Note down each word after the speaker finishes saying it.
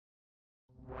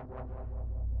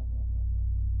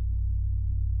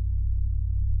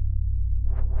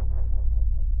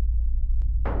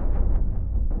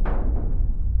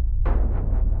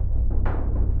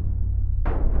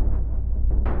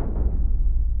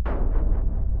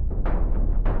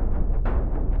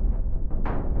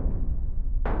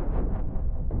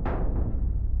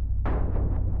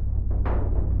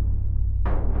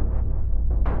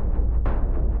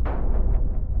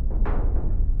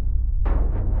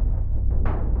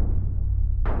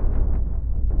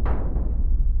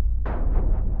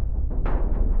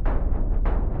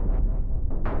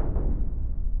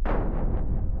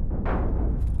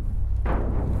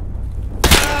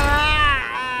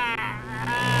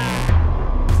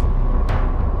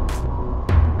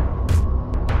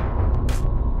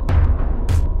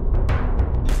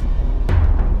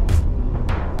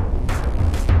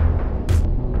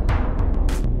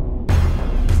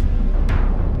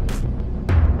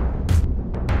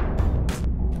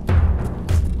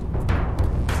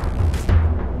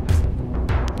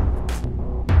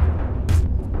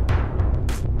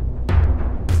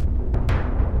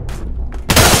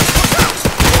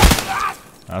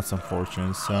That's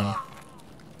unfortunate, son.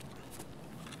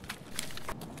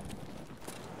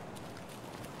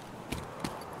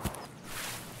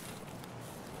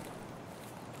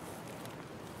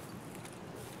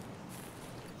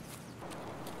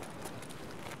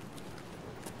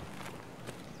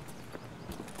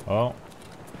 Oh.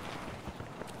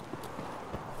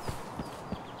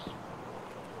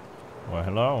 Well,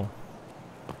 hello.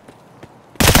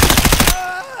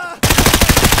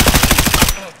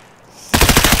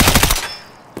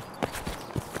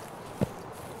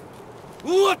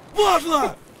 Вот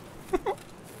падла!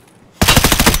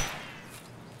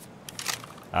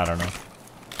 I don't know.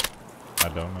 I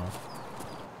don't know.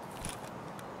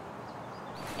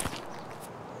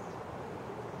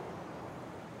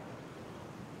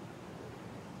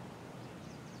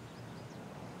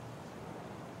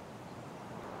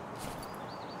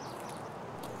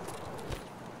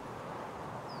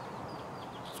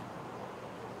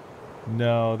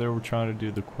 No, they were trying to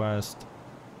do the quest.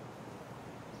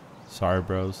 Sorry,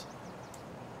 bros.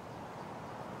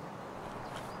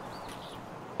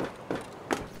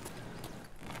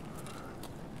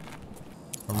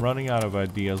 I'm running out of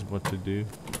ideas what to do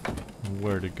and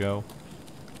where to go.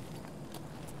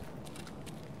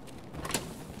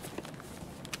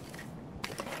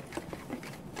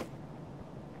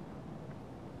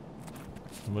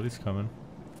 Somebody's coming.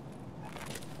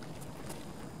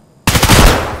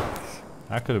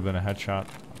 That could have been a headshot.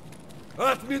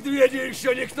 От медведя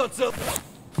еще никто цел.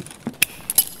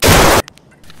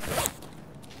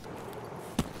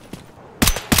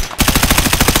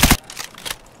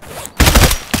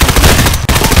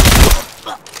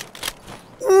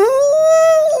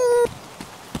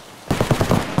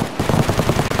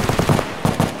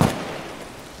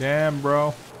 Damn,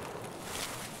 bro.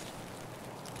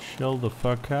 Chill the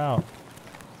fuck out.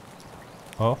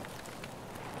 Oh.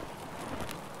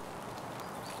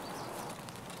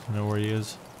 I know where he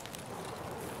is.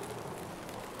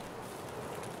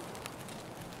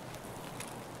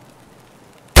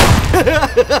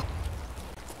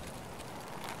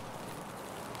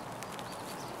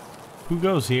 Who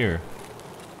goes here?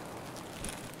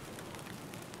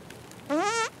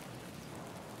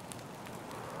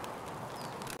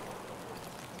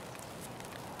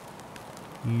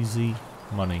 Easy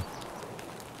money.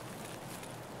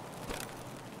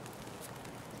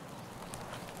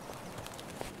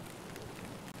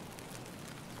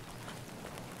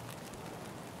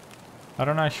 I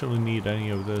don't actually need any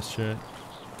of this shit.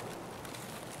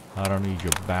 I don't need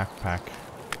your backpack.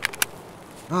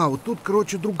 А, вот тут,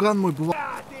 короче, друган мой был.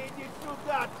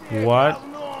 What?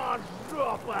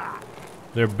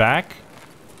 They're back?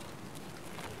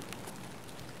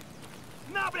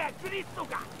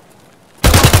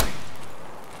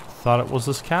 Thought it was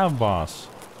this cav boss.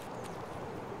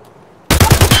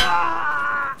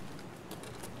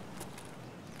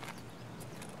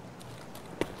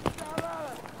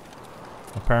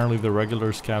 Apparently the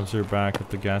regular scavs are back at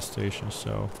the gas station,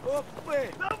 so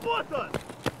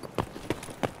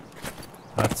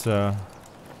that's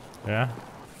yeah.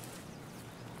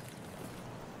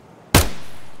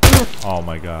 Oh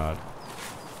my god.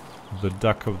 The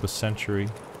duck of the century.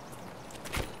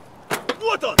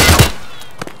 Вот он!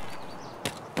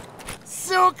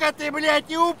 Сука ты, блядь,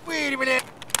 и упырь, блядь!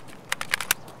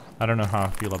 I don't know how I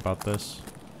feel about this.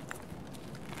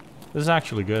 This is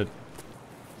actually good.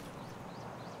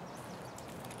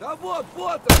 Да вот,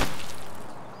 вот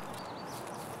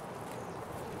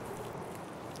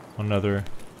он! Another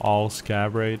all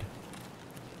scab raid.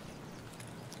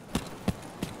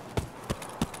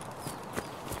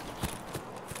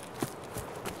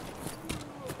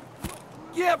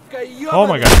 Кепка, Oh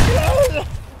my ёбаный! god.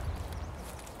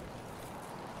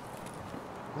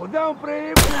 Куда он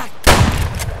проебал?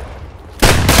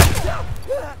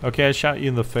 Okay, I shot you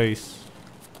in the face.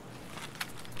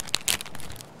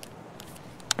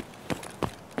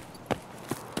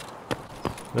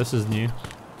 This is new.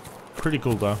 Pretty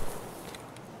cool though.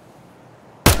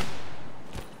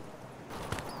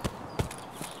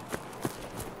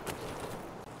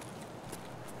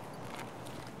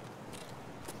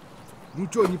 Ну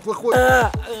чё, неплохой.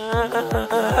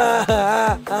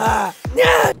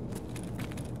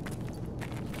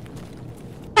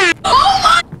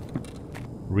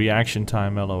 Reaction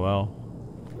time, LOL.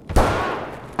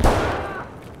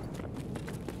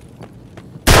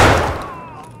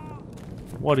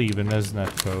 What even is that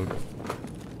code?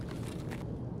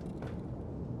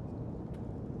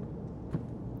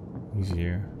 He's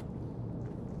here.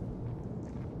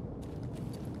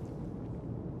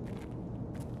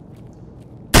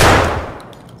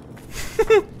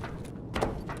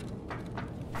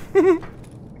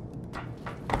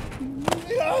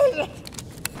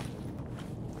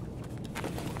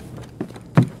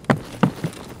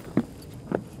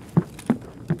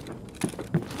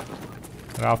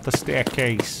 Get off the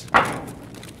staircase.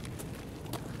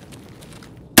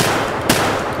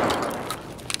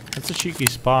 That's a cheeky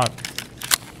spot.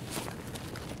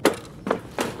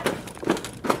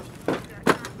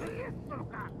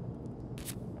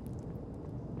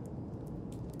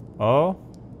 Oh,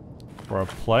 for a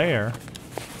player.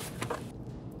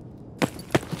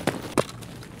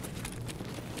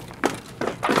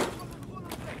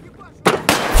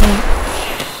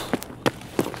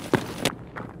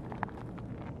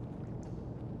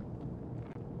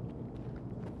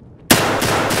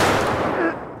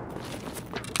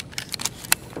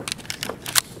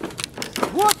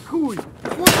 Вот хуй!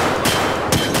 Вот.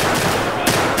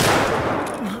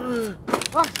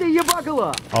 Ах ты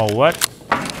ебагала! Oh, what?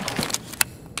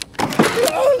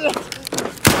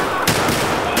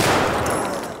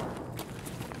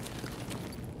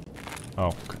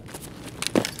 Oh.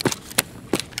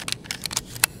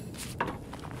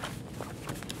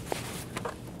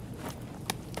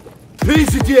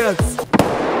 Пиздец!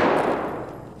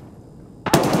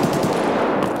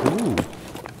 Ooh.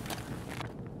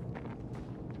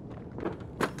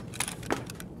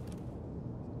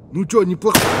 Ну чё,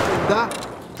 неплохой, да?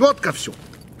 Чётко всё.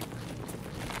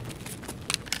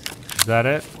 Is that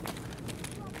it?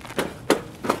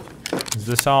 Is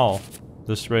this all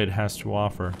this raid has to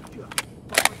offer?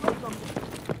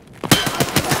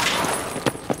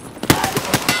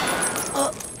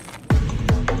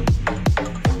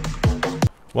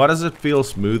 Why does it feel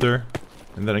smoother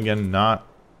and then again not?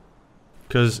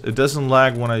 Because it doesn't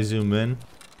lag when I zoom in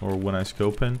or when I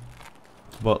scope in,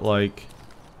 but like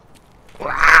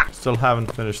still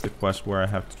haven't finished the quest where I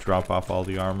have to drop off all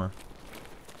the armor.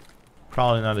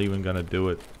 Probably not even gonna do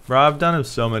it. Bro, I've done it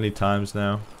so many times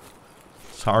now.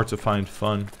 It's hard to find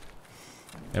fun.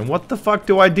 And what the fuck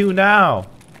do I do now?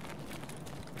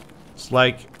 It's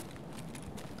like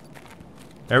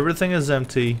everything is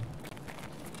empty.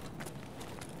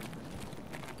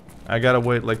 I gotta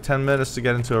wait like 10 minutes to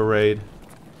get into a raid.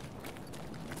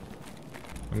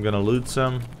 I'm gonna loot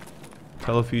some,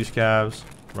 kill a few scavs,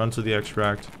 run to the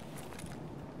extract.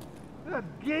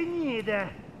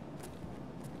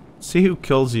 See who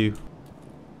kills you.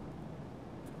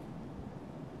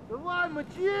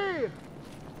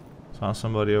 Saw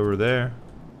somebody over there.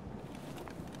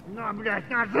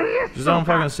 Just don't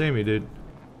fucking see me, dude.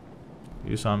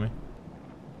 You saw me.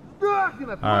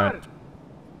 Alright.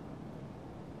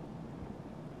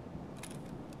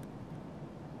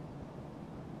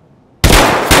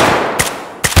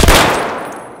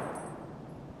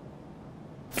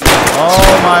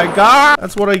 Oh my god!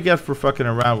 That's what I get for fucking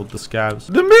around with the scabs.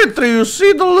 Dimitri, you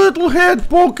see the little head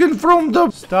poking from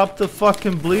the... Stop the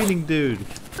fucking bleeding, dude.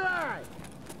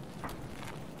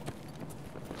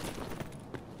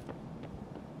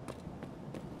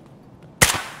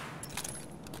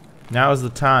 Now is the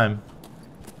time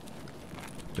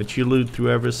that you loot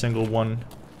through every single one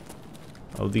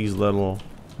of these little,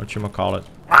 whatchamacallit,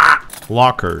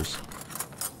 lockers.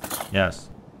 Yes.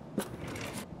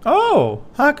 Oh,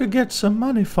 I could get some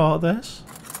money for this.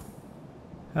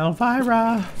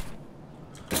 Elvira,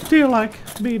 do you like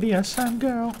BDSM,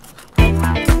 girl?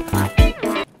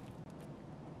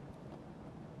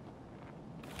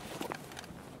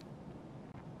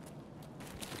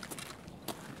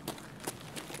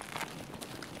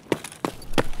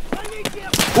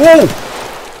 Oh!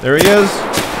 There he is.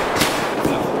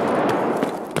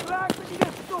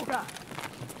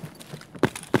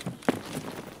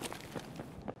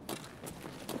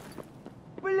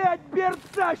 Блять,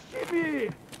 берцы! Защиби!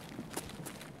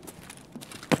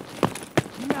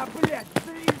 На, блядь,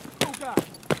 ты, сука!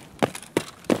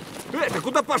 Эй, ты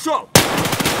куда пошел?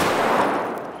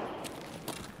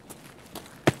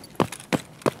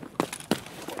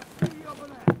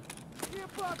 Ёбаная!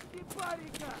 Ебать,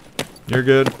 парика! You're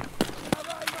good.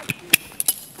 Давай, Максим!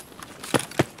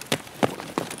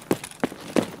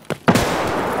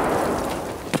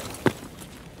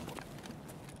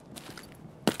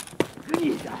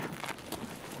 Гнида!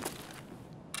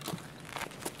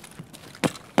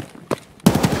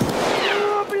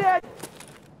 О, блядь!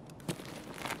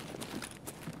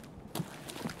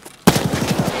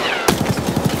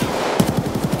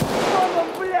 Вон он,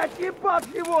 блядь, ебать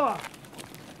его!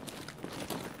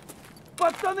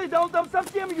 Пацаны, да он там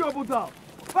совсем ёбу дал!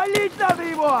 Валить надо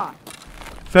его!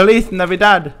 Feliz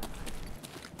Navidad.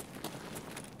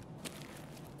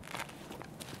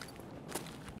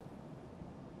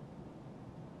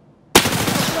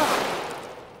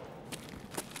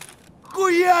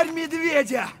 Хуярь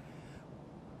медведя!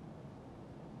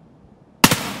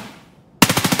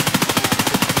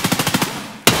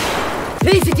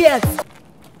 Пиздец!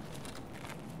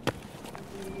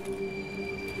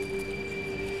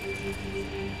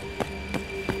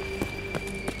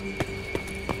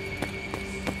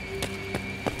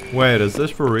 Wait, is this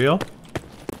for real?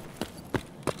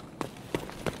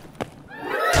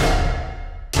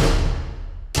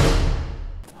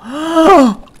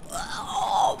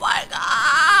 Oh my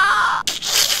god!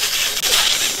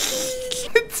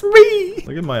 It's me!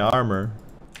 Look at my armor.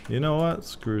 You know what?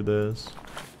 Screw this.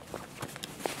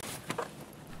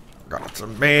 Got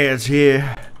some meds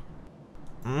here.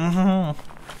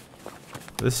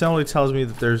 This only tells me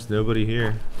that there's nobody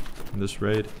here in this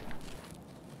raid.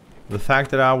 The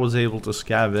fact that I was able to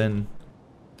scav in.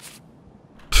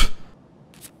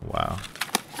 Wow.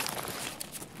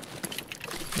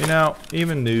 You know,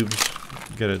 even noobs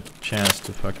get a chance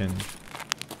to fucking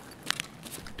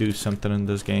do something in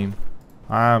this game.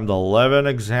 I'm the living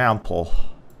example.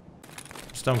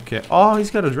 Just don't care. Oh,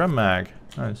 he's got a drum mag.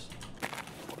 Nice.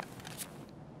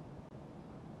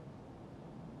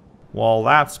 Well,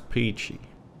 that's peachy.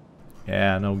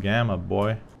 Yeah, no gamma,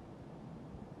 boy.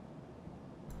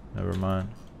 Never mind.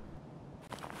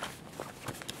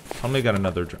 Only got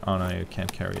another. Oh no, you can't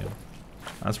carry it.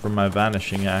 That's for my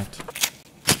vanishing act.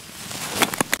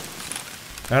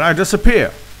 And I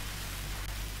disappear.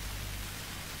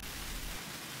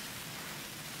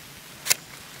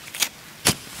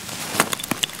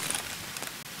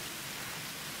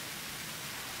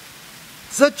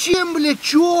 Зачем, блядь,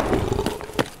 чё?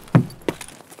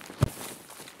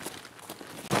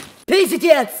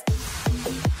 Пиздец!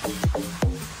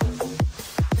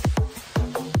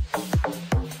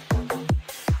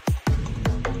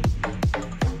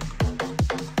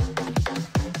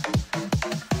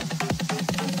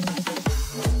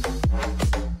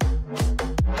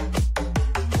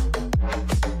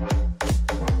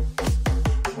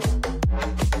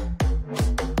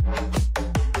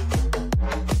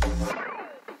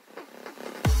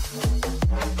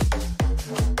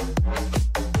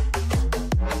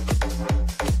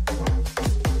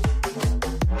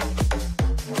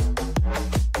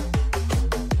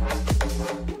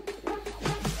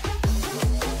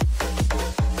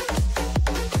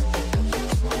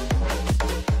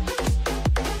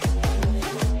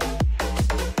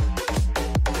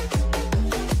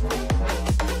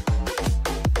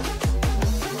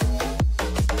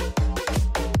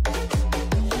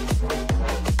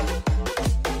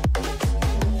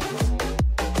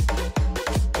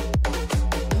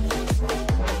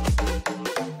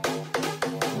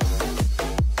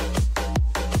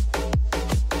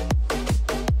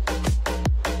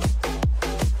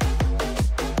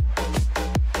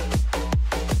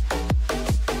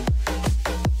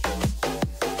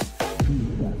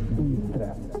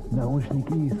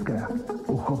 Наушники искра,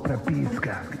 ухо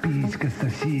прописка, писька,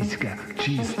 сосиска,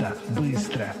 чисто,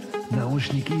 быстро.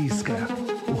 Наушники искра,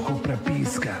 ухо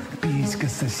прописка, писька,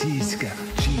 сосиска,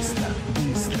 чисто,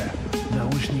 быстро.